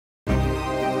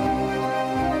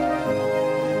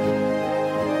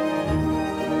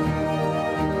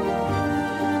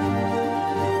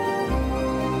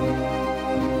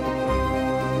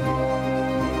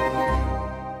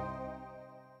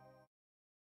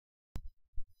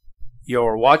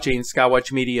You're watching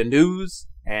Skywatch Media News,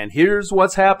 and here's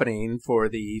what's happening for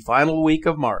the final week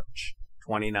of March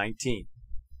 2019.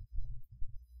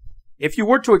 If you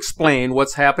were to explain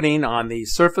what's happening on the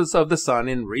surface of the sun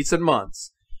in recent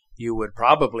months, you would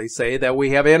probably say that we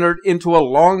have entered into a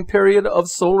long period of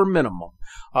solar minimum,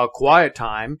 a quiet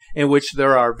time in which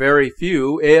there are very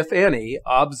few, if any,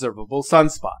 observable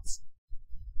sunspots.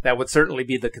 That would certainly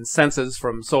be the consensus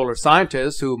from solar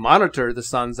scientists who monitor the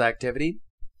sun's activity.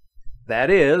 That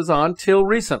is, until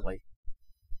recently.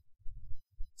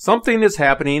 Something is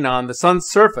happening on the sun's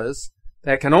surface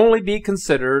that can only be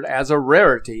considered as a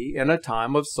rarity in a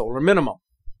time of solar minimum.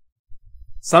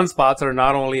 Sunspots are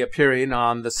not only appearing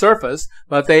on the surface,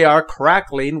 but they are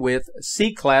crackling with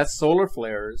C-class solar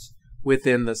flares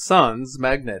within the sun's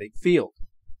magnetic field.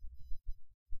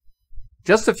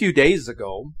 Just a few days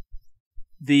ago,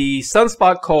 the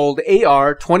sunspot called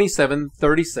AR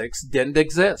 2736 didn't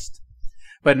exist.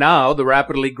 But now the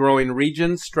rapidly growing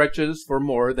region stretches for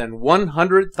more than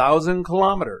 100,000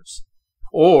 kilometers,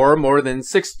 or more than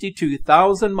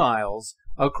 62,000 miles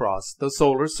across the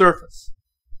solar surface.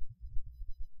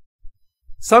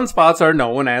 Sunspots are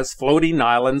known as floating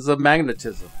islands of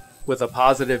magnetism, with a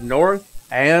positive north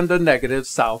and a negative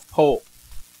south pole.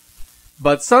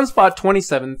 But sunspot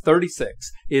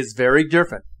 2736 is very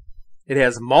different. It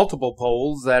has multiple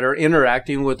poles that are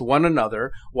interacting with one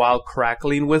another while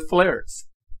crackling with flares.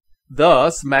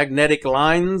 Thus, magnetic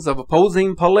lines of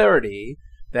opposing polarity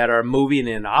that are moving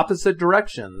in opposite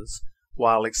directions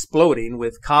while exploding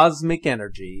with cosmic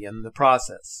energy in the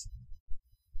process.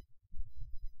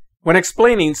 When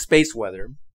explaining space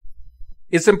weather,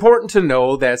 it's important to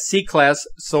know that C-class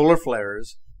solar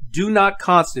flares do not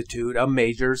constitute a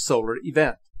major solar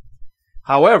event.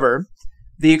 However,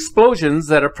 the explosions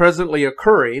that are presently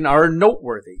occurring are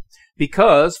noteworthy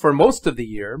because for most of the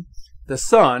year, the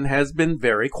sun has been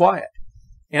very quiet,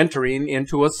 entering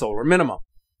into a solar minimum.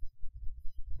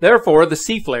 Therefore, the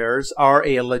C-flares are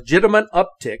a legitimate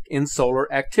uptick in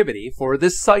solar activity for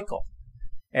this cycle,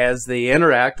 as they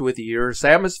interact with the Earth's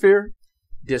atmosphere,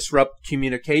 disrupt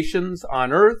communications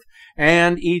on Earth,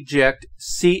 and eject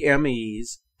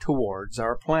CMEs towards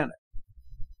our planet.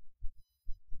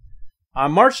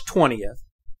 On March 20th,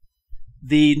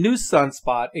 the new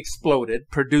sunspot exploded,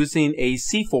 producing a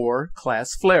C4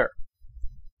 class flare.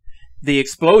 The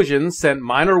explosion sent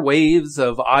minor waves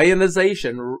of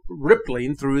ionization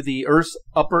rippling through the Earth's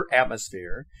upper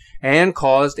atmosphere and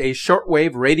caused a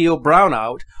shortwave radio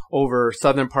brownout over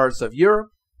southern parts of Europe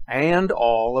and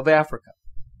all of Africa.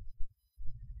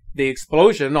 The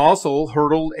explosion also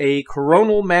hurled a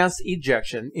coronal mass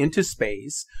ejection into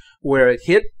space where it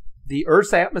hit the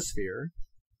Earth's atmosphere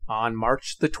on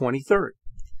March the 23rd,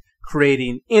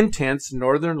 creating intense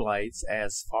northern lights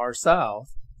as far south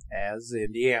as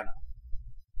Indiana.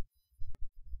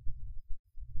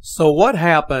 So what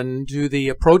happened to the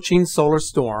approaching solar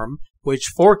storm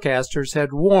which forecasters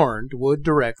had warned would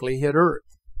directly hit Earth?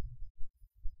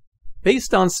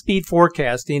 Based on speed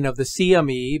forecasting of the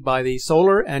CME by the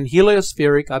Solar and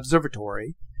Heliospheric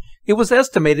Observatory, it was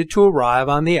estimated to arrive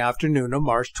on the afternoon of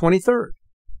March 23rd.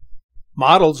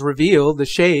 Models revealed the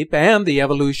shape and the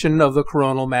evolution of the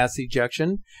coronal mass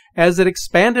ejection as it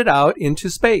expanded out into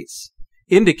space,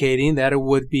 indicating that it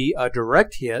would be a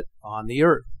direct hit on the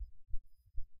Earth.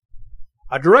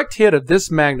 A direct hit of this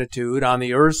magnitude on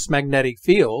the Earth's magnetic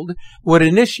field would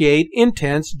initiate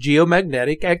intense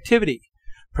geomagnetic activity,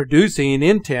 producing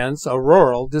intense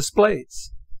auroral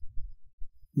displays.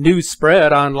 News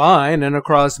spread online and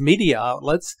across media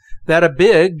outlets that a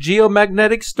big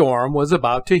geomagnetic storm was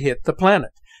about to hit the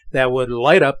planet that would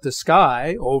light up the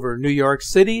sky over New York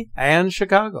City and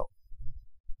Chicago.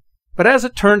 But as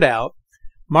it turned out,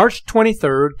 March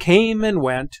 23rd came and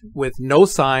went with no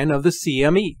sign of the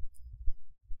CME.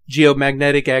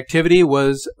 Geomagnetic activity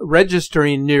was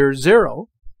registering near zero,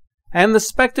 and the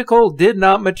spectacle did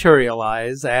not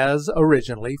materialize as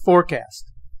originally forecast.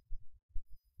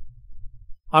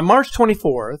 On March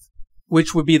 24th,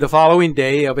 which would be the following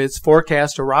day of its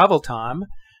forecast arrival time,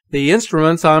 the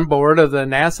instruments on board of the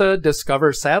NASA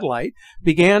Discover satellite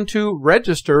began to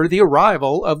register the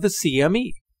arrival of the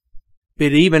CME.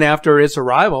 But even after its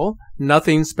arrival,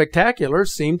 nothing spectacular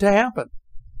seemed to happen.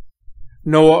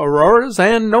 No auroras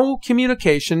and no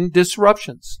communication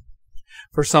disruptions.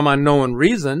 For some unknown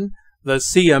reason, the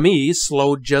CME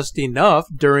slowed just enough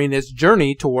during its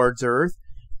journey towards Earth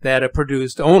that it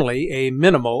produced only a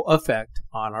minimal effect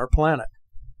on our planet.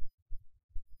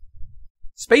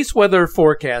 Space weather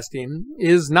forecasting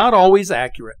is not always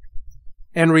accurate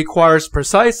and requires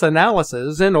precise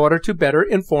analysis in order to better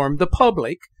inform the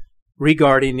public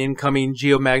regarding incoming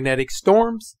geomagnetic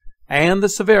storms and the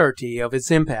severity of its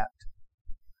impact.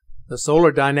 The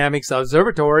Solar Dynamics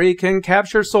Observatory can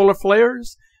capture solar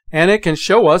flares, and it can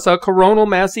show us a coronal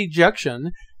mass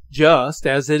ejection just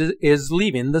as it is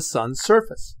leaving the sun's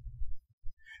surface.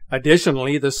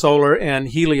 Additionally, the Solar and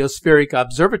Heliospheric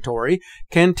Observatory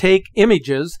can take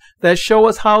images that show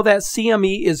us how that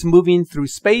CME is moving through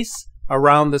space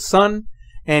around the sun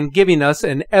and giving us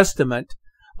an estimate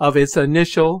of its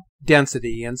initial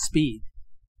density and speed.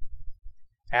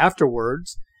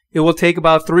 Afterwards, it will take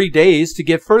about 3 days to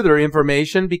get further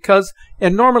information because it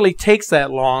normally takes that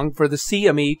long for the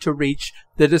CME to reach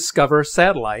the Discover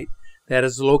satellite that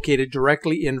is located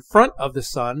directly in front of the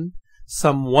sun,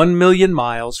 some 1 million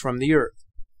miles from the Earth.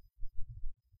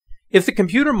 If the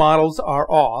computer models are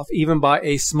off, even by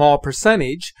a small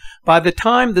percentage, by the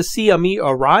time the CME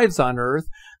arrives on Earth,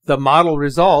 the model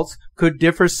results could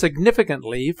differ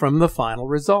significantly from the final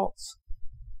results.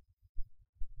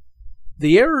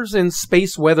 The errors in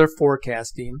space weather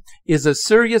forecasting is a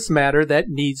serious matter that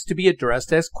needs to be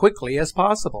addressed as quickly as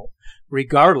possible,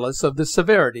 regardless of the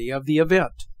severity of the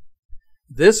event.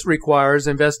 This requires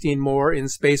investing more in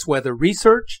space weather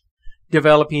research,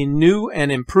 developing new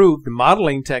and improved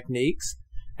modeling techniques,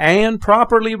 and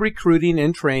properly recruiting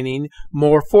and training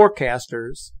more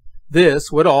forecasters.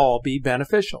 This would all be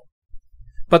beneficial.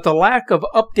 But the lack of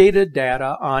updated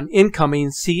data on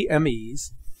incoming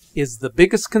CMEs is the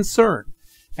biggest concern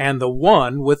and the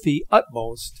one with the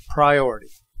utmost priority.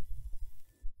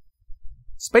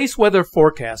 Space weather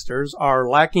forecasters are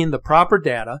lacking the proper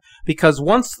data because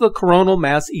once the coronal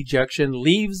mass ejection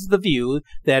leaves the view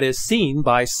that is seen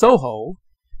by SOHO,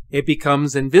 it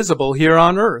becomes invisible here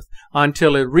on Earth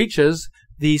until it reaches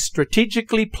the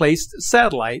strategically placed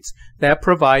satellites that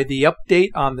provide the update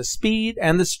on the speed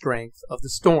and the strength of the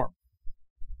storm.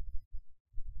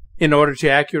 In order to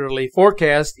accurately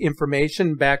forecast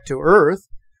information back to Earth,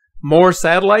 more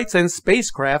satellites and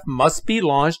spacecraft must be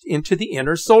launched into the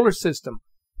inner solar system,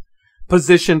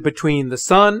 positioned between the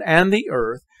sun and the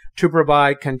Earth to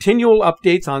provide continual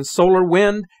updates on solar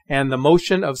wind and the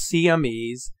motion of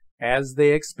CMEs as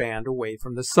they expand away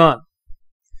from the sun.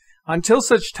 Until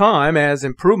such time as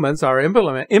improvements are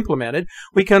implemented,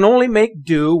 we can only make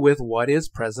do with what is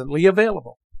presently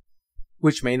available,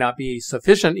 which may not be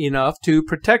sufficient enough to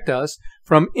protect us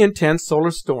from intense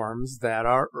solar storms that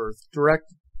are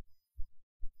Earth-directed.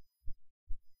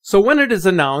 So when it is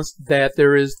announced that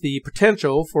there is the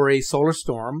potential for a solar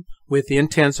storm with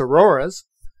intense auroras,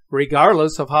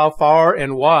 regardless of how far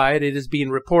and wide it is being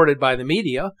reported by the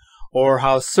media or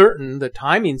how certain the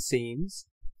timing seems,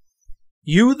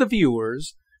 you, the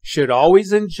viewers, should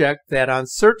always inject that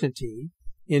uncertainty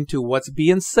into what's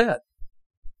being said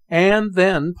and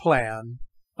then plan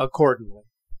accordingly.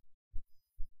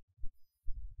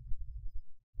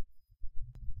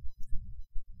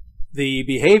 The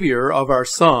behavior of our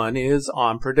sun is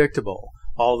unpredictable.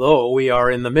 Although we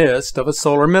are in the midst of a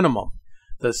solar minimum,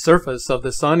 the surface of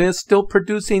the sun is still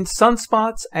producing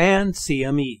sunspots and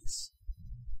CMEs.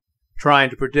 Trying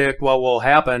to predict what will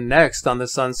happen next on the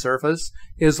sun's surface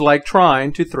is like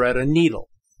trying to thread a needle.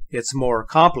 It's more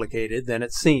complicated than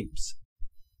it seems.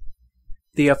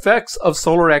 The effects of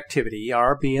solar activity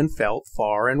are being felt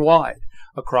far and wide,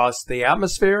 across the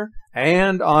atmosphere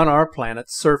and on our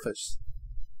planet's surface.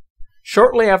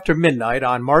 Shortly after midnight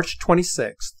on March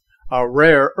 26th, a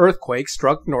rare earthquake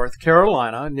struck North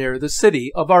Carolina near the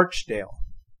city of Archdale.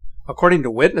 According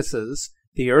to witnesses,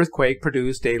 the earthquake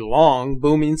produced a long,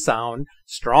 booming sound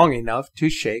strong enough to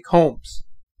shake homes.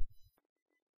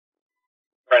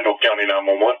 Randall County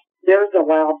 911. There was a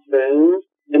loud boom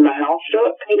and the house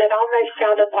shook. It almost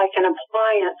sounded like an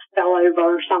appliance fell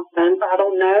over or something. I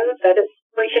don't know, but it's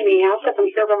freaking me out because I'm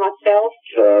here by myself.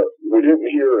 We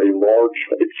didn't hear a large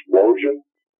explosion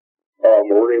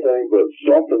or anything, but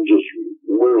something just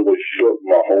literally shook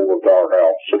my whole entire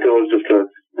house. It was just a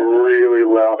really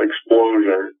loud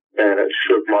explosion, and it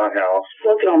shook my house.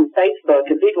 Looking on Facebook,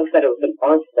 and people said it was an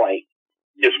earthquake.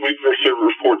 Yes, we've received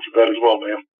reports of that as well,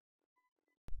 ma'am.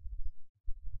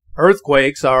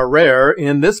 Earthquakes are rare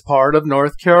in this part of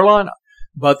North Carolina,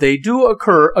 but they do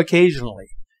occur occasionally,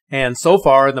 and so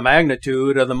far the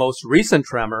magnitude of the most recent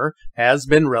tremor has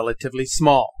been relatively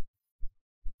small.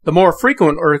 The more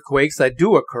frequent earthquakes that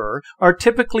do occur are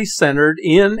typically centered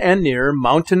in and near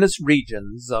mountainous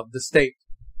regions of the state.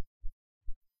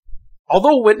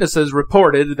 Although witnesses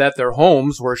reported that their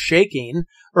homes were shaking,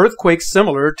 earthquakes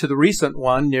similar to the recent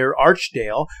one near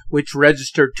Archdale, which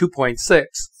registered 2.6,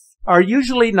 are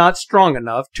usually not strong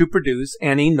enough to produce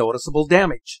any noticeable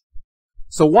damage.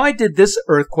 So why did this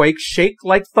earthquake shake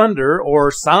like thunder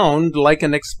or sound like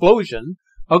an explosion,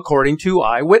 according to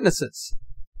eyewitnesses?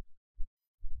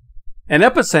 An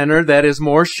epicenter that is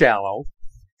more shallow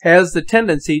has the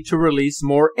tendency to release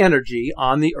more energy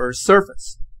on the Earth's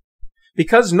surface.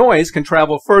 Because noise can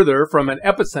travel further from an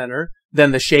epicenter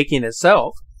than the shaking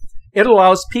itself, it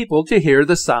allows people to hear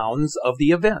the sounds of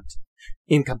the event,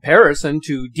 in comparison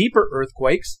to deeper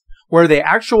earthquakes, where the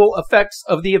actual effects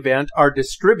of the event are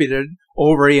distributed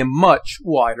over a much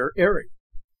wider area.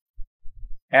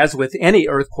 As with any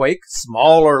earthquake,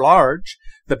 small or large,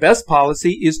 the best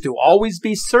policy is to always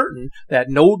be certain that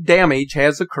no damage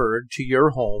has occurred to your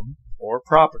home or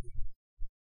property.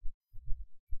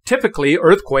 Typically,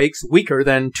 earthquakes weaker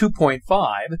than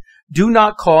 2.5 do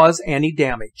not cause any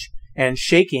damage, and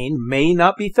shaking may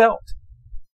not be felt,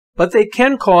 but they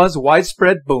can cause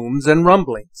widespread booms and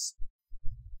rumblings.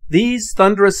 These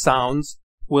thunderous sounds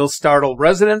will startle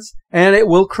residents, and it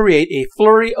will create a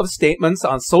flurry of statements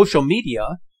on social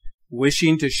media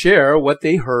wishing to share what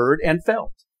they heard and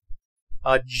felt.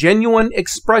 A genuine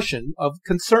expression of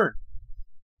concern,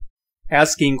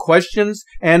 asking questions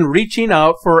and reaching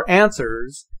out for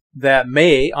answers that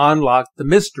may unlock the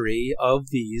mystery of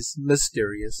these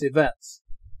mysterious events.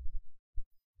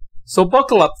 So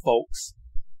buckle up, folks.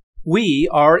 We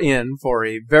are in for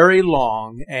a very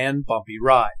long and bumpy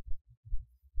ride.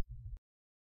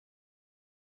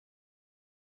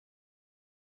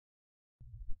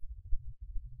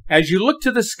 As you look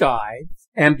to the sky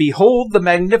and behold the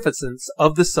magnificence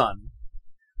of the sun,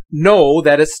 know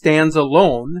that it stands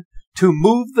alone to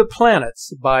move the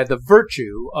planets by the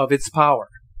virtue of its power,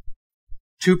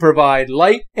 to provide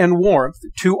light and warmth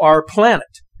to our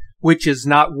planet, which is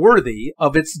not worthy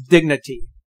of its dignity,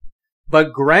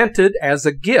 but granted as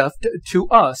a gift to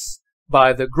us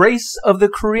by the grace of the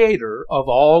Creator of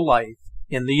all life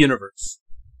in the universe.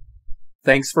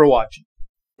 Thanks for watching.